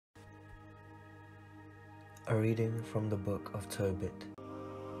A reading from the book of Tobit.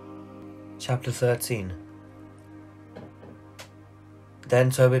 Chapter 13.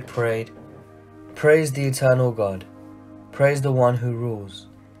 Then Tobit prayed, "Praise the eternal God. Praise the one who rules.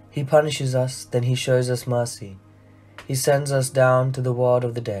 He punishes us, then he shows us mercy. He sends us down to the world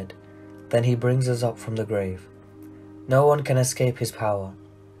of the dead, then he brings us up from the grave. No one can escape his power.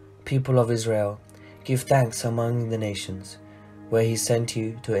 People of Israel, give thanks among the nations, where he sent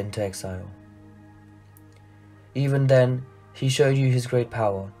you to enter exile. Even then he showed you his great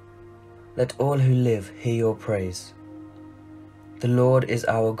power. Let all who live hear your praise. The Lord is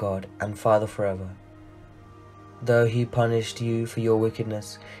our God and Father forever. Though he punished you for your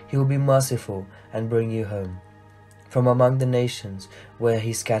wickedness, he will be merciful and bring you home from among the nations where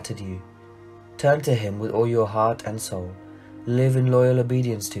he scattered you. Turn to him with all your heart and soul. Live in loyal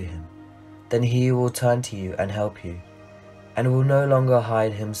obedience to him. Then he will turn to you and help you, and will no longer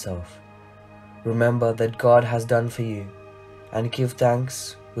hide himself. Remember that God has done for you, and give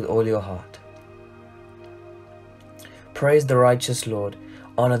thanks with all your heart. Praise the righteous Lord,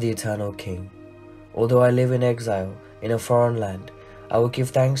 honor the eternal King. Although I live in exile in a foreign land, I will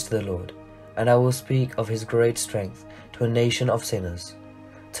give thanks to the Lord, and I will speak of his great strength to a nation of sinners.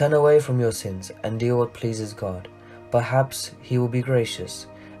 Turn away from your sins and do what pleases God. Perhaps he will be gracious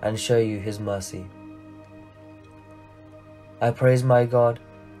and show you his mercy. I praise my God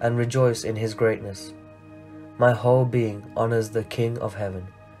and rejoice in his greatness. My whole being honors the King of heaven.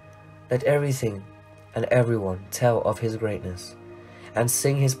 Let everything and everyone tell of his greatness, and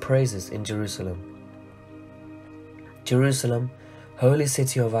sing his praises in Jerusalem. Jerusalem, holy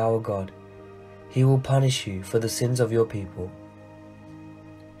city of our God, he will punish you for the sins of your people.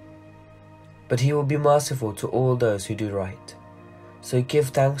 But he will be merciful to all those who do right. So give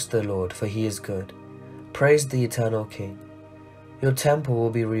thanks to the Lord, for he is good. Praise the eternal King. Your temple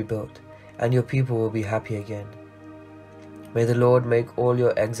will be rebuilt, and your people will be happy again. May the Lord make all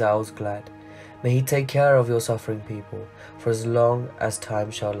your exiles glad. May he take care of your suffering people, for as long as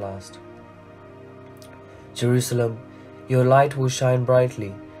time shall last. Jerusalem, your light will shine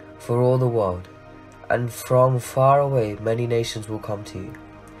brightly for all the world, and from far away many nations will come to you.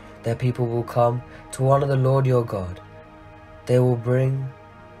 Their people will come to honor the Lord your God. They will bring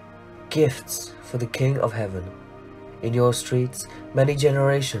gifts for the King of heaven. In your streets, many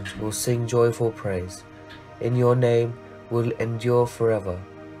generations will sing joyful praise. In your name will endure forever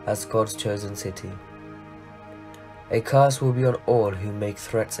as God's chosen city. A curse will be on all who make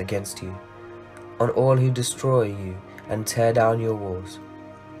threats against you, on all who destroy you and tear down your walls,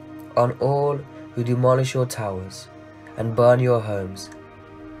 on all who demolish your towers and burn your homes.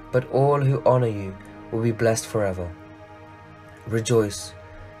 But all who honor you will be blessed forever. Rejoice,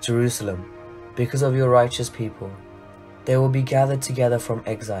 Jerusalem, because of your righteous people. They will be gathered together from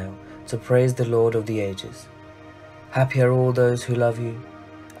exile to praise the Lord of the ages. Happy are all those who love you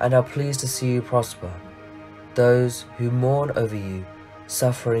and are pleased to see you prosper. Those who mourn over you,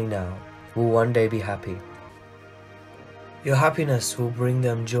 suffering now, will one day be happy. Your happiness will bring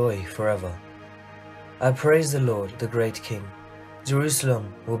them joy forever. I praise the Lord, the great King.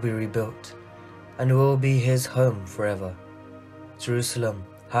 Jerusalem will be rebuilt, and will be his home forever. Jerusalem,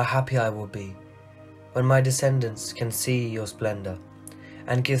 how happy I will be when my descendants can see your splendor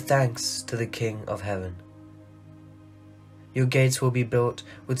and give thanks to the King of heaven. Your gates will be built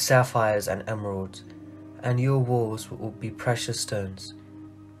with sapphires and emeralds, and your walls will be precious stones.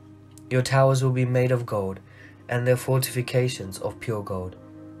 Your towers will be made of gold, and their fortifications of pure gold.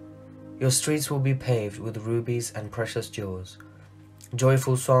 Your streets will be paved with rubies and precious jewels.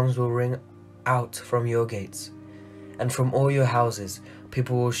 Joyful songs will ring out from your gates, and from all your houses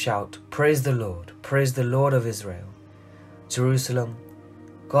people will shout, praise the Lord of Israel. Jerusalem,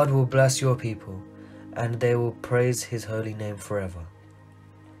 God will bless your people, and they will praise his holy name forever."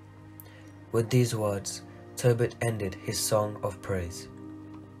 With these words, Tobit ended his song of praise.